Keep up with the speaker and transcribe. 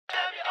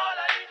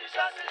You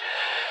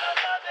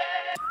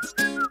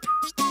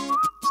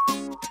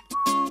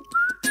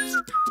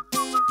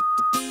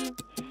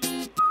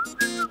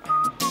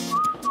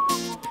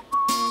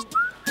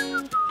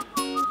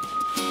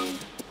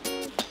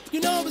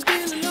know it's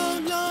been a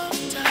long, long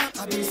time.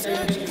 I've been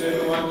Thank you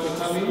everyone for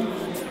coming.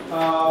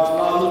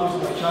 Laolu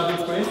is my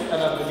childhood friend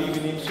and I believe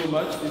in him so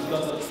much. He's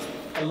got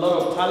a lot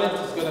of talent.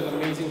 He's got an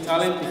amazing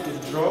talent. He can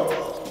draw,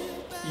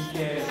 he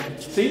can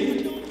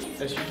sing,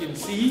 as you can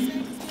see,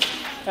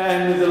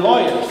 and he's a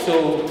lawyer.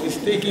 So he's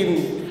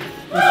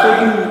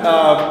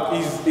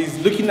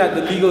looking at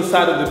the legal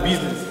side of the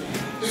business.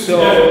 So,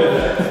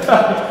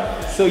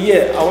 so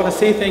yeah, I want to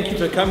say thank you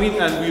for coming,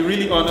 and we're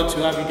really honored to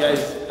have you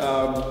guys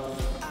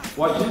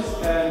watch this,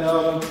 and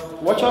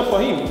watch out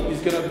for him.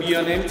 He's gonna be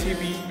on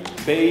MTV,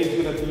 Bay,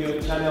 he's gonna be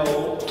on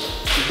Channel,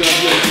 he's gonna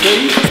be on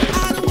stage.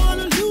 I don't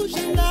wanna lose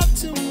your love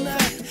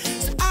tonight,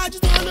 so I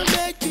just wanna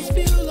make you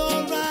feel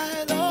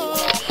alright. Oh,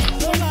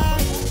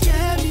 alright.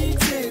 Can't be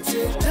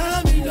tainted,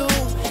 tell me no.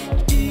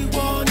 You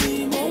want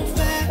me more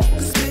fat,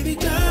 'cause baby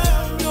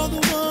girl, you're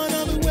the one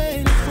I've been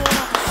waiting for.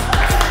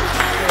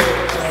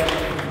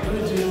 I'm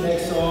gonna do the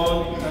next song,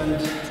 and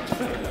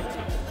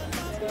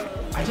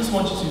I just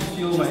want you to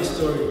feel my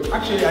story.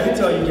 Actually, I didn't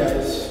tell you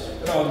guys,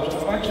 but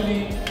I'm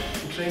actually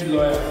a trained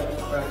lawyer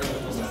where I come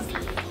from.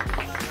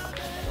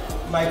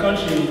 My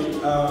country,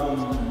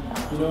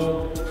 you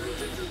know,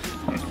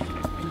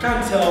 you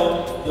can't tell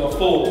your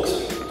folks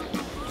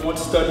you want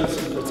to study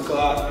some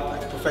particular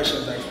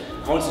profession, like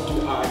I want to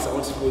do arts, I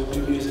want to go do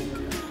music.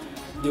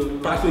 They'll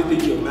practically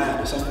think you're mad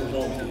or something's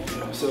wrong with you, you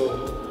know. So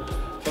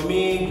for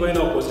me, growing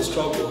up was a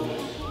struggle.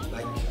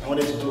 Like I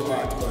wanted to do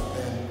art, but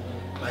then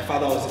my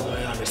father was a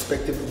lawyer, I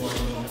respected the one.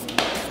 You know.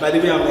 By the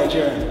way, I'm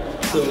Nigerian,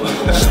 so.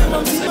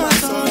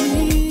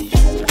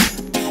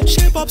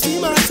 Shape up, see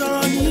my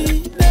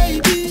sorry,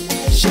 baby.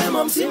 Shame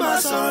up, see my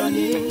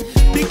sorry.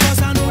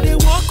 Because I know they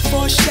walk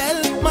for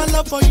shell. My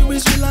love for you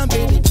is real, and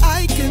baby,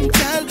 I can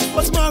tell.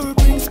 What tomorrow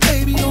brings,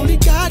 baby, only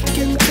God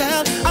can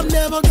tell. I'm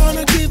never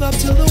gonna give up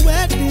till the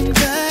wedding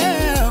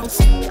bells.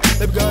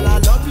 Baby girl, I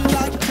love you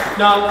like.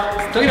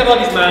 Now, talking about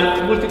this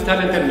man,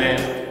 multi-talented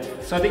man.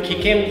 So I think he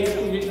came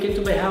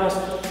to my house.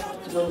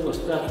 What was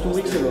that, 2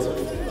 weeks ago?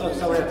 Oh,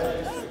 somewhere.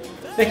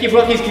 Then he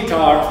brought his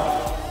guitar,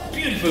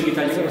 beautiful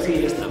guitar. You're gonna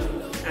see this now.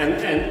 And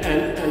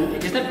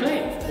he started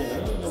playing. You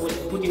know, I was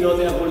putting on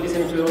there, I was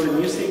listening to all the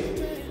music,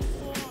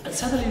 and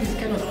suddenly this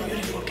kind of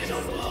beautiful kind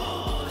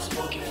of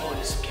smoky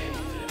voice came.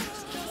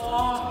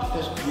 Oh,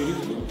 that's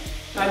beautiful.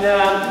 And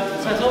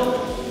so I thought,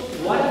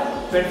 what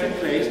a perfect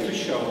place to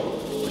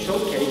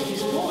showcase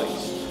his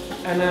voice.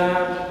 And I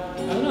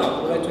don't know,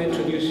 I would like to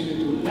introduce you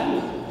to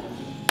Laolu.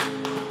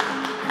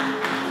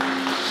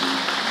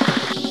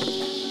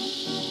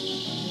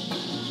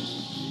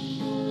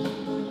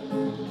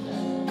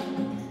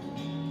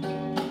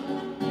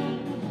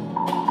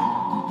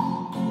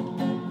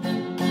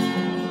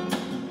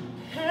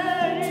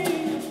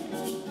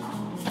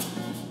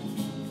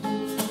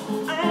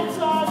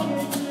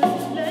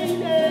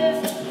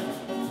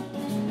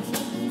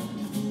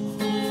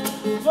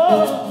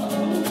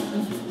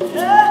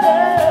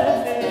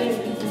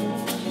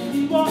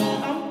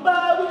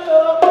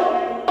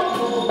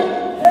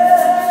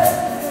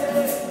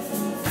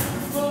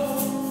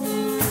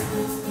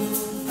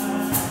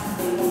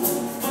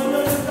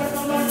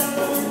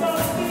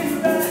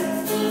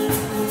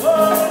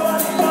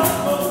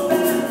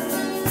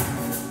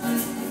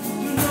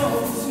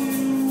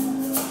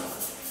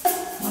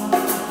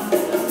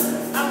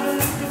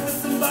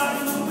 Somebody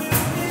who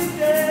will be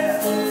there.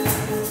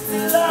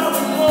 Love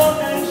is more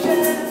than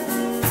share.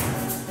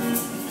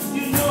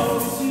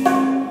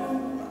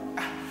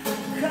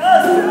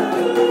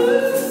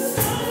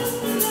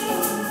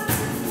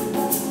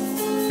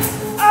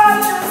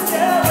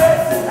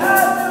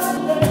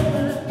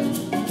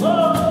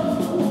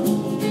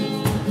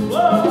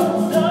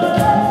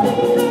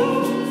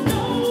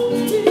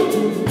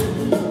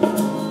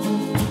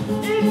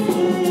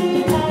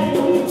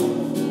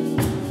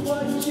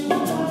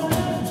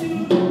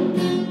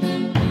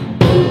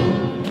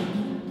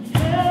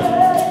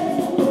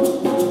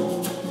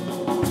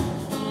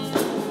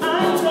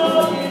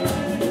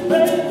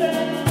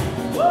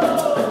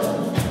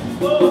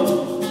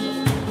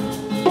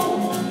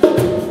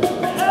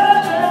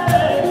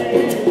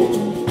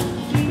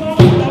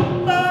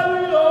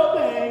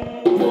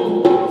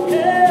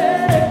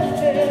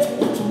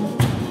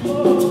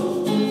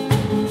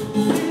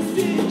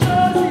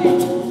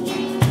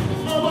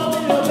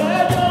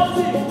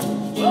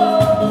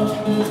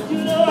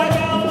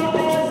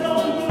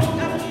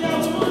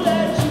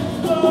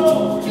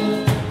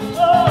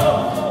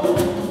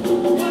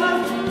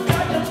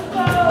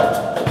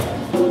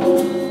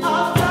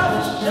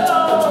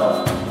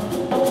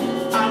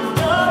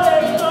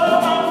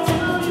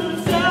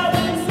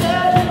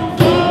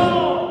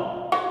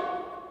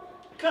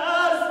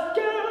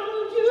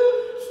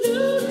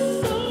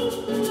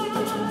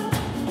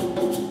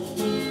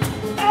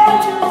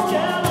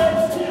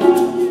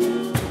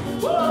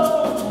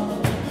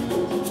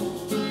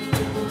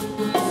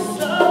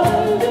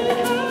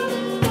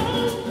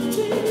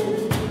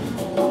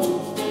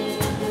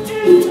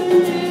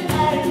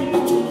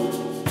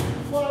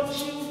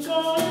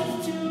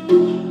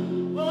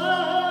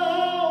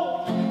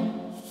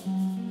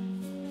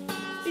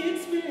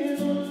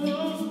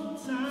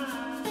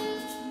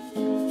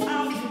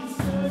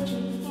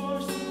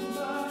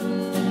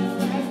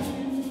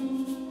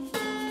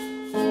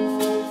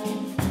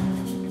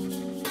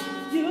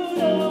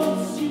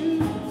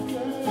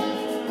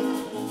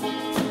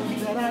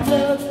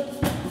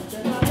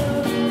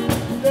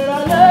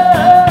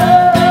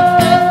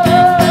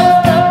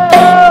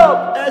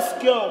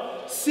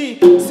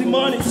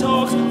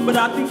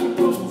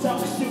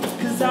 suit,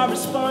 cause I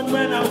respond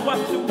when I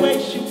watch the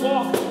way she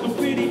walk. I'm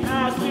pretty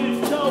eyes,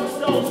 pretty toes,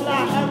 so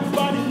fly.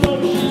 Everybody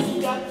knows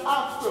she's got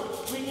Afro,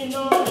 bringing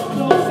on the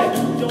clothes.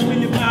 And don't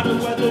really matter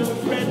whether we're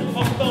friends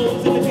or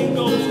foes. Anything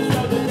goes,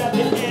 so that at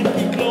the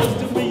end be close.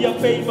 Do me a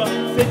favor,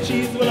 say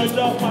cheese when I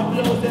drop my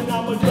blows, and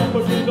I'ma drop a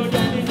ringo,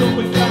 don't need no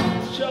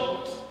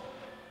shows.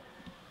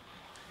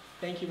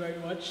 Thank you very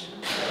much.